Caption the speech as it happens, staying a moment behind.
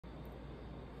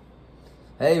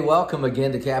Hey, welcome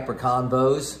again to Capra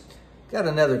Convos. Got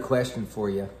another question for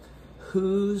you.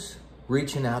 Who's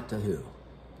reaching out to who?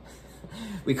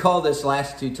 We call this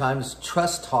last two times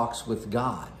trust talks with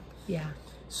God. Yeah.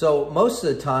 So most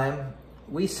of the time,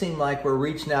 we seem like we're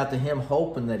reaching out to him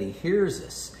hoping that he hears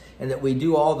us and that we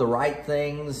do all the right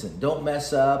things and don't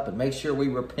mess up and make sure we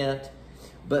repent.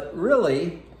 But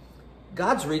really,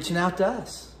 God's reaching out to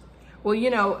us. Well,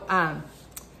 you know,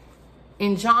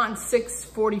 in John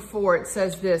 6:44, it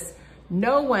says this,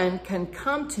 "No one can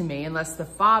come to me unless the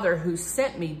Father who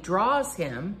sent me draws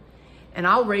him, and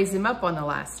I'll raise him up on the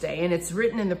last day." And it's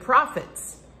written in the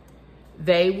prophets,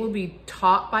 "They will be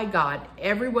taught by God.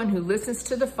 Everyone who listens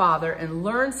to the Father and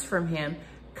learns from him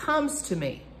comes to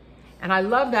me." And I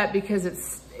love that because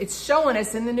it's showing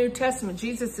us in the New Testament,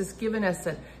 Jesus has given us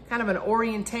a kind of an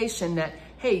orientation that,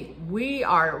 hey, we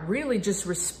are really just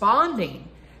responding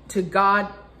to God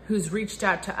who's reached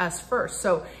out to us first.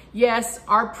 So yes,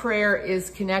 our prayer is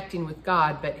connecting with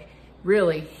God, but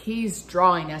really he's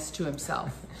drawing us to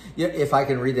himself. Yeah, if I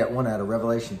can read that one out of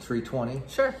Revelation 3:20.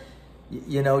 Sure.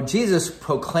 You know, Jesus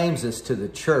proclaims this to the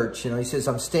church. You know, he says,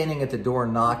 "I'm standing at the door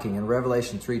and knocking." And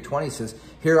Revelation 3:20 says,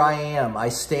 "Here I am, I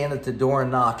stand at the door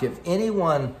and knock. If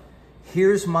anyone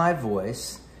hears my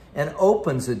voice and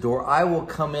opens the door, I will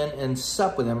come in and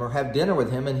sup with him," or have dinner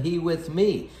with him, "and he with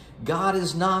me." God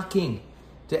is knocking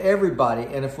to everybody.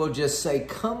 And if we'll just say,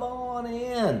 "Come on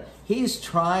in," he's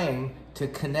trying to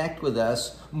connect with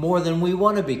us more than we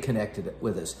want to be connected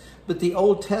with us. But the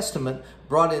Old Testament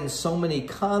brought in so many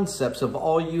concepts of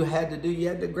all you had to do. You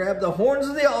had to grab the horns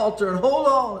of the altar and hold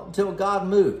on until God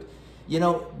moved. You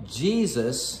know,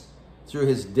 Jesus, through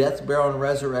his death, burial, and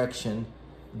resurrection,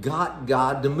 got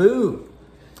God to move.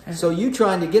 So you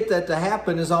trying to get that to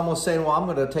happen is almost saying, well, I'm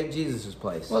going to take Jesus'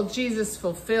 place. Well, Jesus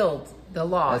fulfilled the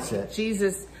law. That's it.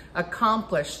 Jesus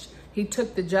accomplished, he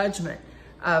took the judgment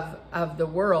of the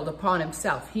world upon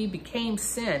himself. He became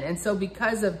sin. And so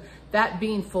because of that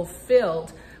being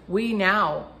fulfilled, we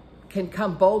now can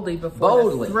come boldly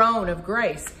before the throne of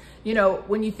grace. You know,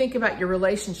 when you think about your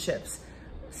relationships,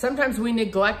 sometimes we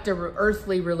neglect an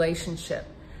earthly relationship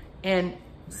and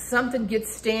something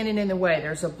gets standing in the way.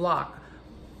 There's a block.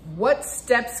 What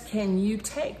steps can you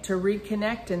take to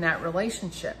reconnect in that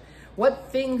relationship?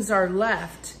 What things are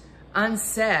left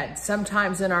unsaid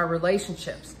sometimes in our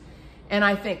relationships? And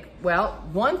I think, well,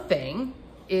 one thing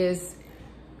is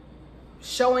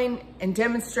showing and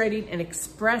demonstrating and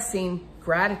expressing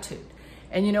gratitude.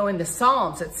 And you know, in the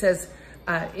Psalms, it says,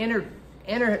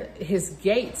 enter his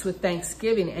gates with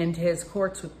thanksgiving and his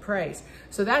courts with praise.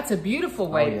 So that's a beautiful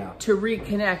way to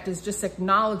reconnect, is just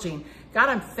acknowledging, God,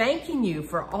 I'm thanking you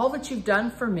for all that you've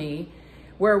done for me.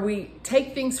 Where we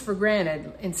take things for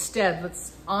granted, instead,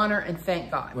 let's honor and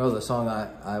thank God. Well, the song,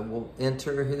 I will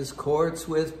enter his courts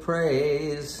with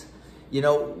praise. You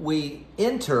know, we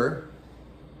enter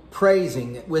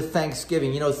praising with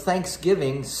thanksgiving. You know,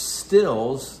 thanksgiving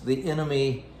stills the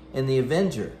enemy and the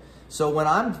avenger. So when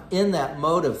I'm in that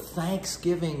mode of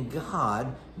thanksgiving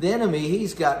God, the enemy,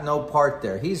 he's got no part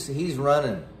there. He's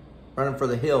running for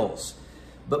the hills.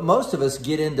 But most of us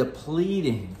get into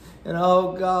pleading. And,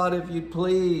 oh, God, if you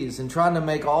please, and trying to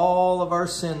make all of our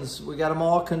sins, we got them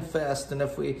all confessed. And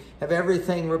if we have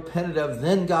everything repented of,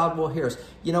 then God will hear us.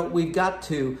 You know, we've got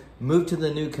to move to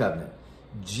the new covenant.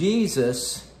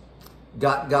 Jesus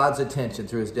got God's attention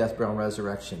through his death, burial, and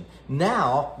resurrection.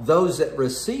 Now, those that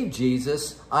receive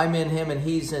Jesus, I'm in him and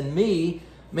he's in me.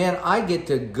 Man, I get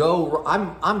to go,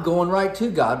 I'm going right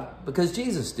to God because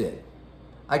Jesus did.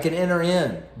 I can enter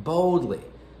in boldly.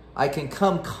 I can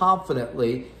come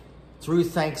confidently through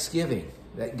thanksgiving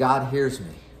that God hears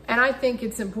me. And I think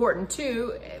it's important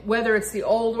too, whether it's the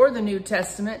Old or the New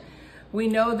Testament, we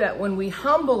know that when we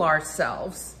humble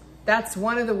ourselves, that's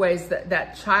one of the ways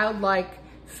that childlike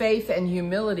faith and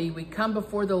humility, we come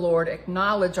before the Lord,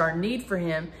 acknowledge our need for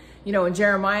him. You know, in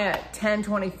Jeremiah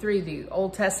 10:23, the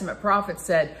Old Testament prophet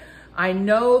said, "I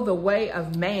know the way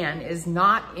of man is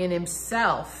not in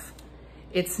himself.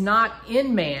 It's not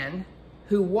in man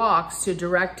who walks to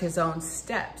direct his own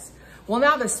steps." Well,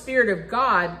 now the Spirit of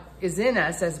God is in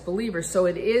us as believers, so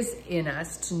it is in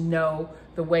us to know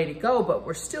the way to go, but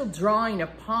we're still drawing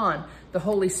upon the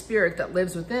Holy Spirit that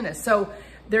lives within us. So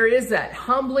there is that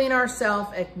humbling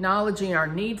ourselves, acknowledging our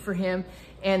need for him,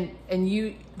 and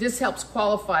this helps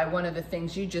qualify one of the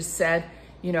things you just said.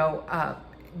 You know,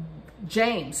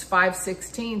 James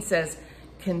 5:16 says,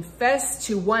 "Confess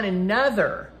to one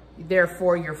another,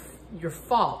 therefore, your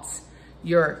faults,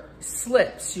 your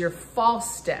slips, your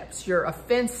false steps, your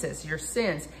offenses, your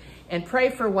sins, and pray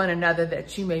for one another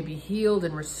that you may be healed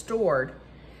and restored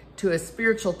to a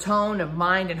spiritual tone of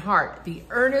mind and heart. The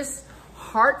earnest,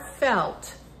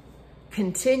 Heartfelt,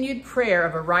 continued prayer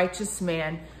of a righteous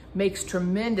man makes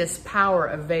tremendous power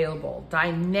available,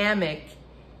 dynamic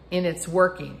in its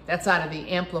working. That's out of the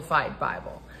Amplified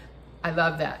Bible. I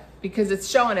love that because it's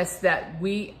showing us that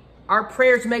our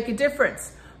prayers make a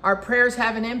difference. Our prayers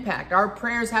have an impact. Our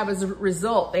prayers have a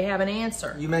result. They have an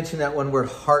answer. You mentioned that one word,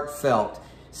 heartfelt.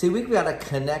 See, we've got to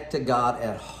connect to God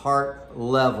at heart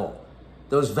level.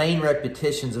 Those vain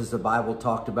repetitions, as the Bible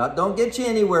talked about, don't get you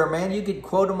anywhere, man. You could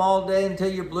quote them all day until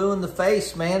you're blue in the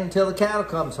face, man, until the cattle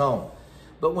comes home.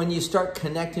 But when you start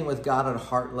connecting with God at a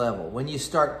heart level, when you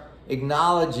start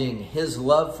acknowledging his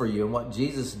love for you and what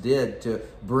Jesus did to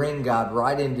bring God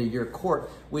right into your court,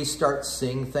 we start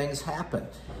seeing things happen.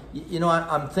 You know,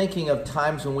 I'm thinking of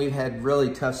times when we've had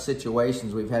really tough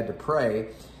situations, we've had to pray.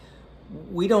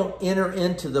 We don't enter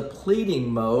into the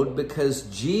pleading mode because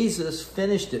Jesus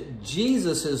finished it.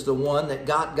 Jesus is the one that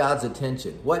got God's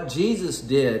attention. What Jesus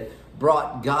did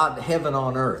brought God, heaven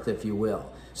on earth, if you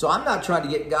will. So I'm not trying to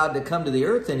get God to come to the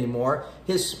earth anymore.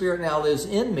 His Spirit now lives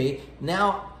in me.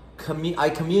 Now I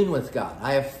commune with God.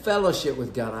 I have fellowship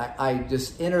with God. I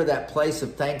just enter that place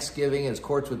of thanksgiving, his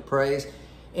courts with praise.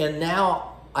 And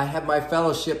now I have my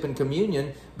fellowship and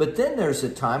communion. But then there's a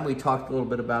time, we talked a little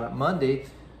bit about it Monday,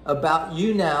 about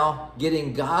you now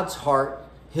getting God's heart,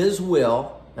 his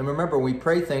will. And remember, we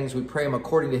pray things, we pray them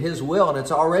according to his will, and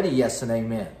it's already yes and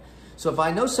amen. So if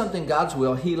I know something God's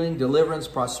will, healing, deliverance,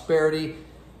 prosperity,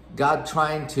 God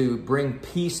trying to bring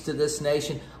peace to this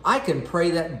nation, I can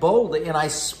pray that boldly and I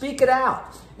speak it out.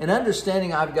 And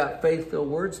understanding I've got faith-filled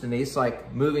words, Denise,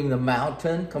 like moving the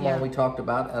mountain. Come on, we talked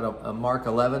about at Mark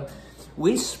 11.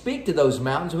 We speak to those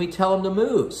mountains and we tell them to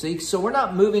move. See, so we're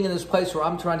not moving in this place where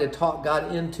I'm trying to talk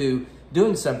God into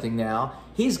doing something now.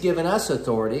 He's given us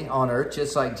authority on earth,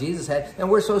 just like Jesus had. And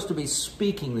we're supposed to be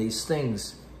speaking these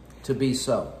things to be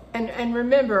so. And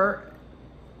remember,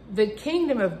 the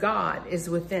kingdom of God is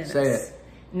within us. Say it.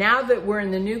 Now that we're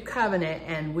in the new covenant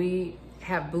and we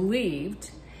have believed,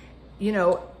 you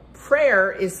know, prayer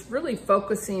is really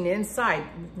focusing inside.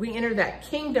 We enter that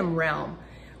kingdom realm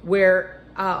where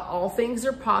all things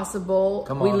are possible.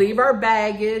 We leave our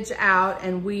baggage out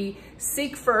and we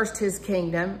seek first his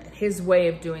kingdom, his way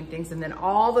of doing things. And then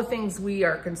all the things we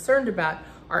are concerned about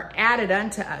are added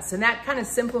unto us. And that kind of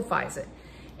simplifies it.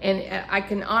 And I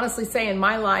can honestly say in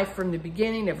my life from the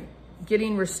beginning of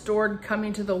getting restored,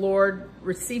 coming to the Lord,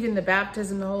 receiving the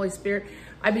baptism of the Holy Spirit,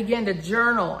 I began to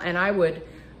journal and I would,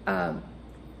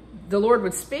 the Lord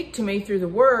would speak to me through the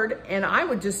word and I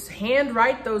would just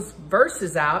handwrite those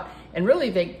verses out. And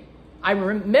really, I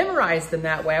memorized them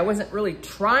that way. I wasn't really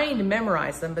trying to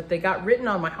memorize them, but they got written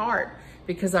on my heart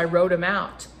because I wrote them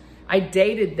out. I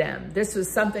dated them. This was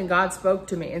something God spoke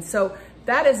to me. And so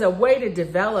that is a way to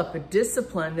develop a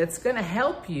discipline that's going to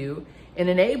help you and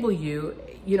enable you.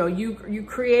 You know, you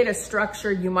create a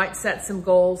structure, you might set some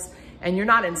goals, and you're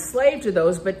not enslaved to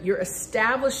those, but you're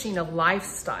establishing a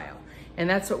lifestyle. And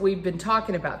that's what we've been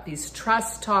talking about, these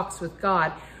trust talks with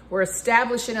God. We're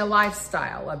establishing a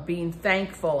lifestyle of being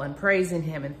thankful and praising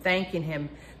him and thanking him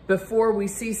before we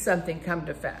see something come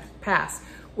to pass.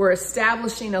 We're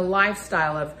establishing a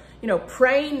lifestyle of, you know,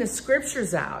 praying the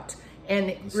scriptures out.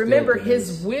 And remember,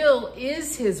 his will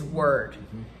is his word.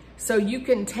 So you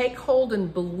can take hold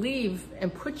and believe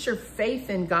and put your faith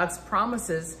in God's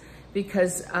promises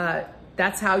because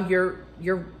that's how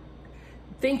you're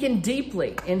thinking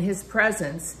deeply in his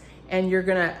presence, and you're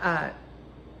going to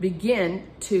begin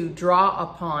to draw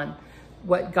upon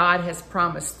what God has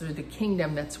promised through the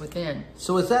kingdom that's within.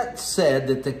 So with that said,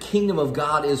 that the kingdom of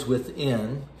God is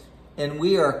within, and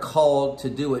we are called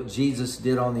to do what Jesus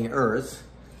did on the earth,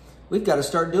 we've got to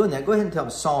start doing that. Go ahead and tell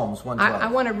me Psalms 112.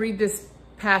 I want to read this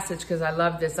passage because I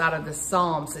love this out of the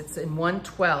Psalms. It's in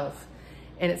 112.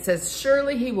 And it says,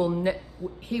 surely he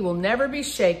will never be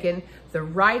shaken. The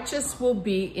righteous will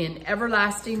be in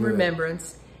everlasting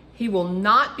remembrance. He will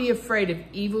not be afraid of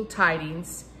evil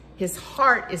tidings. His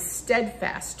heart is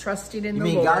steadfast, trusting in the Lord.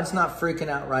 You mean God's not freaking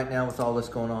out right now with all this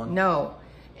going on? No.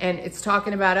 And it's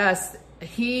talking about us.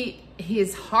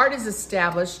 His heart is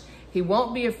established. He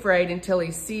won't be afraid until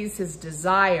he sees his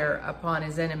desire upon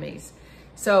his enemies.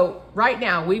 So right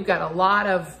now, we've got a lot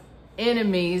of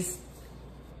enemies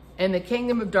in the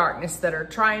kingdom of darkness that are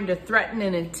trying to threaten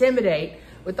and intimidate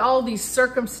with all these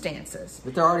circumstances.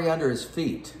 But they're already under his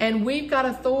feet. And we've got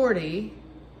authority.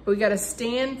 We got to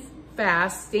stand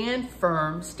fast, stand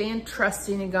firm, stand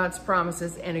trusting in God's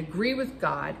promises and agree with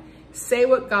God, say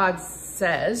what God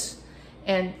says,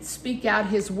 and speak out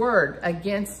his word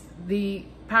against the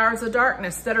powers of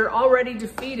darkness that are already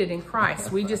defeated in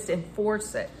Christ. We just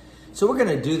enforce it. So we're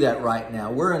going to do that right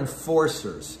now. We're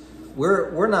enforcers.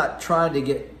 we're not trying to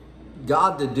get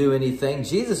God to do anything.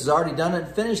 Jesus has already done it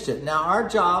and finished it. Now, our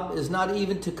job is not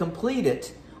even to complete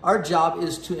it. Our job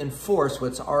is to enforce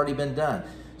what's already been done.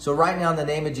 So right now, in the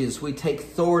name of Jesus, we take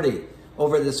authority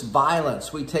over this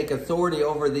violence. We take authority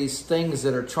over these things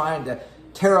that are trying to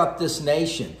tear up this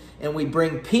nation. And we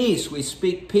bring peace. We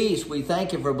speak peace. We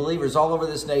thank you for believers all over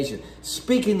this nation,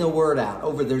 speaking the word out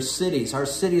over their cities. Our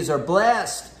cities are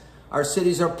blessed. Our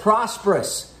cities are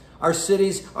prosperous. Our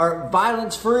cities are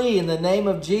violence-free in the name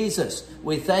of Jesus.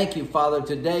 We thank you, Father,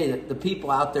 today that the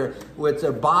people out there with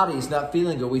their bodies not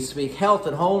feeling good, we speak health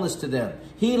and wholeness to them,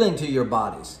 healing to your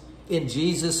bodies. In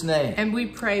Jesus' name. And we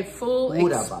pray full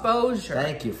exposure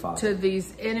Thank you, Father. to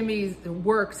these enemies'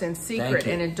 works in secret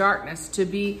and in darkness, to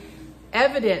be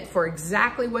evident for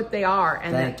exactly what they are.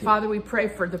 And Father, we pray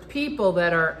for the people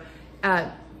that are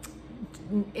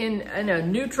in a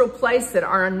neutral place that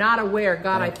are not aware.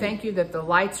 God, I thank you that the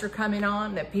lights are coming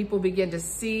on, that people begin to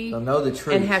see know the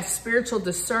truth and have spiritual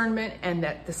discernment, and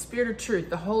that the Spirit of truth,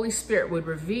 the Holy Spirit, would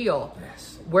reveal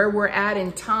where we're at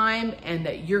in time, and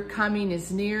that your coming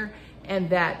is near, and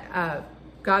that,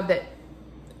 God, that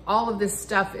all of this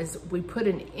stuff is, we put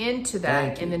an end to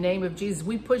that in the name of Jesus.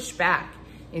 We push back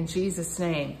in Jesus'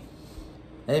 name.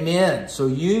 Amen. So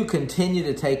you continue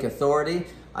to take authority.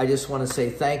 I just want to say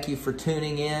thank you for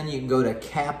tuning in. You can go to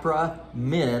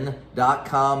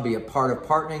capramen.com, be a part of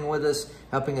partnering with us,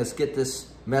 helping us get this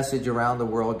message around the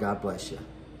world. God bless you.